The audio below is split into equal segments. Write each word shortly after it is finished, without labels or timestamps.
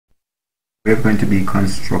We're going to be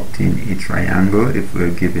constructing a triangle if we're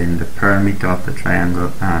given the perimeter of the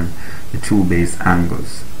triangle and the two base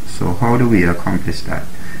angles. So how do we accomplish that?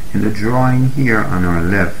 In the drawing here on our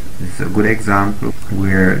left, this is a good example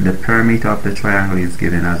where the perimeter of the triangle is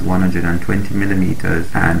given as 120 millimeters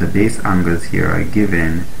and the base angles here are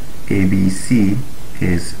given. ABC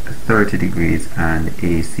is 30 degrees and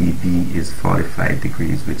ACB is 45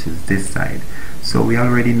 degrees, which is this side. So we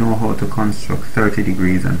already know how to construct 30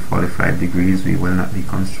 degrees and 45 degrees. We will not be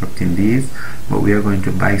constructing these, but we are going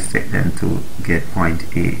to bisect them to get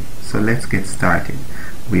point A. So let's get started.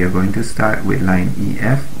 We are going to start with line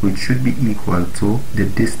EF, which should be equal to the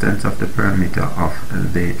distance of the perimeter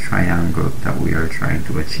of the triangle that we are trying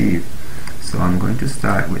to achieve. So I'm going to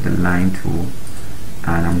start with the line tool,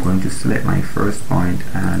 and I'm going to select my first point,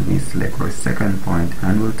 and we select our second point,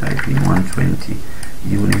 and we'll type in 120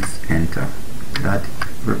 units, enter. That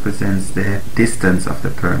represents the distance of the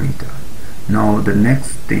perimeter. Now the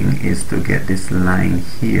next thing is to get this line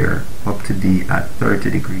here up to D at 30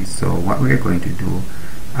 degrees. So what we're going to do,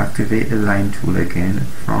 activate the line tool again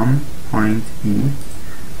from point E.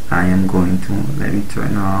 I am going to, let me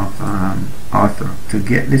turn off author. To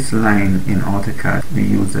get this line in AutoCAD, we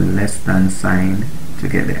use a less than sign to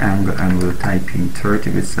get the angle, and we'll type in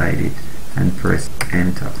 30 beside it and press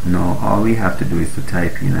enter. Now all we have to do is to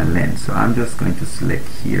type in a length, so I'm just going to select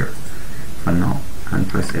here for now and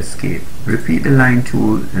press escape. Repeat the line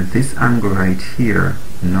tool. This angle right here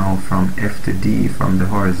now from F to D from the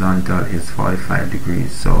horizontal is 45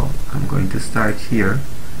 degrees. So I'm going to start here,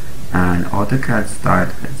 and AutoCAD start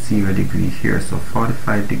at 0 degrees here, so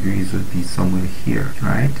 45 degrees would be somewhere here,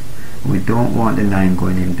 right? We don't want the line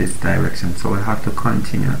going in this direction, so we'll have to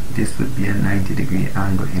continue. This would be a 90-degree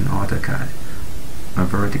angle in AutoCAD, a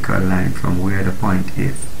vertical line from where the point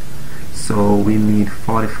is. So we need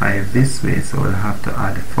 45 this way, so we'll have to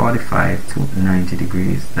add 45 to 90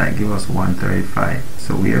 degrees. That gives us 135.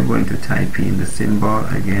 So we are going to type in the symbol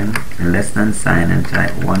again, less than sign, and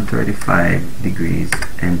type 135 degrees,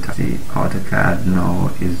 enter. The AutoCAD now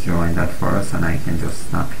is drawing that for us, and I can just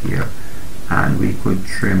snap here. And we could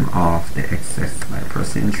trim off the excess by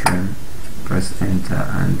pressing trim, press enter,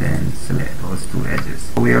 and then select those two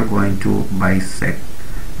edges. We are going to bisect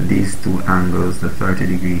these two angles, the 30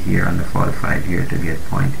 degree here and the 45 here, to get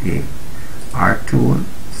point A. Arc tool,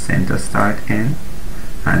 center start end,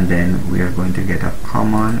 and then we are going to get a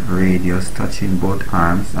common radius touching both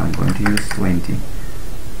arms. I'm going to use 20,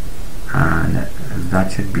 and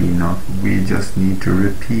that should be enough. We just need to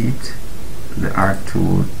repeat the arc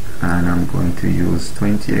tool, and I'm going to use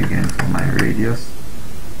 20 again for my radius.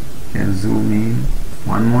 Then zoom in,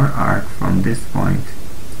 one more arc from this point,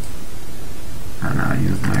 and I'll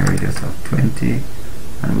use my radius of 20,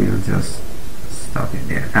 and we'll just stop it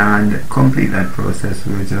there. And complete that process,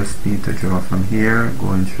 we'll just need to draw from here,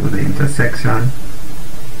 going through the intersection,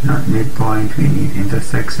 not midpoint, we need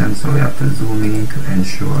intersection, so we have to zoom in to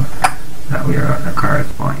ensure that we are at the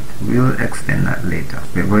correct point. We'll extend that later.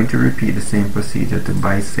 We're going to repeat the same procedure to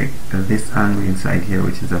bisect this angle inside here,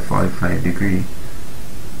 which is a 45 degree,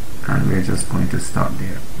 and we're just going to stop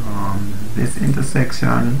there. From this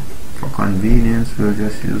intersection, for convenience, we'll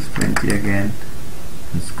just use 20 again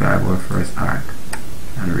and scribe our first arc,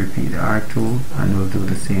 and repeat the arc tool, and we'll do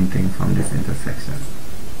the same thing from this intersection.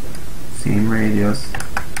 Same radius,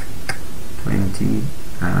 20,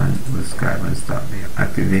 and we'll scribe and stop there.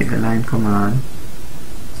 Activate the line command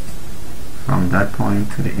from that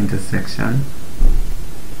point to the intersection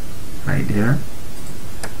right there,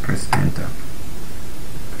 press enter.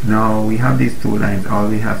 Now we have these two lines, all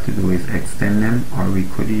we have to do is extend them, or we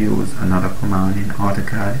could use another command in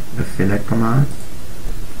AutoCAD, the fillet command.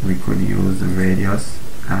 We could use the radius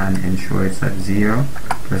and ensure it's at 0,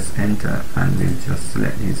 press enter, and we'll just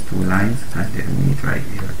select these two lines and they'll meet right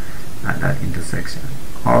here at that intersection.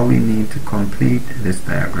 All we need to complete this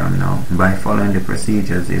diagram now by following the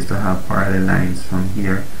procedures is to have parallel lines from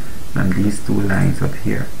here, and these two lines up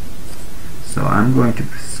here. So I'm going to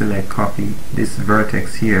select copy. This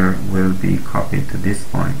vertex here will be copied to this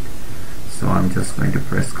point. So I'm just going to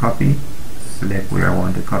press copy, select where I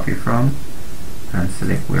want to copy from, and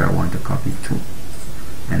select where I want to copy to.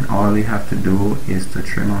 And all we have to do is to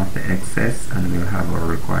trim off the excess, and we'll have our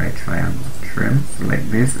required triangle. Trim,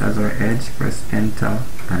 select this as our edge, press enter,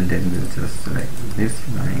 and then we'll just select this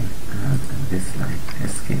line and this line,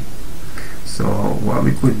 escape. So what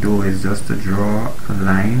we could do is just to draw a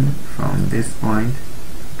line from this point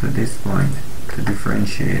to this point to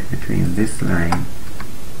differentiate between this line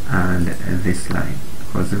and this line,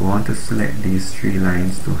 because we want to select these three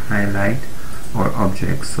lines to highlight our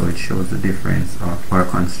objects, so it shows the difference of our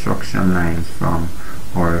construction lines from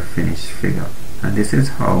our finished figure. And this is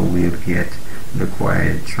how we'll get the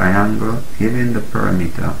required triangle given the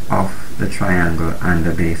perimeter of the triangle and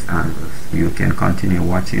the base angles. You can continue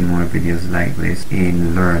watching more videos like this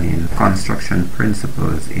in learning construction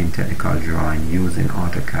principles in technical drawing using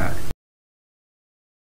AutoCAD.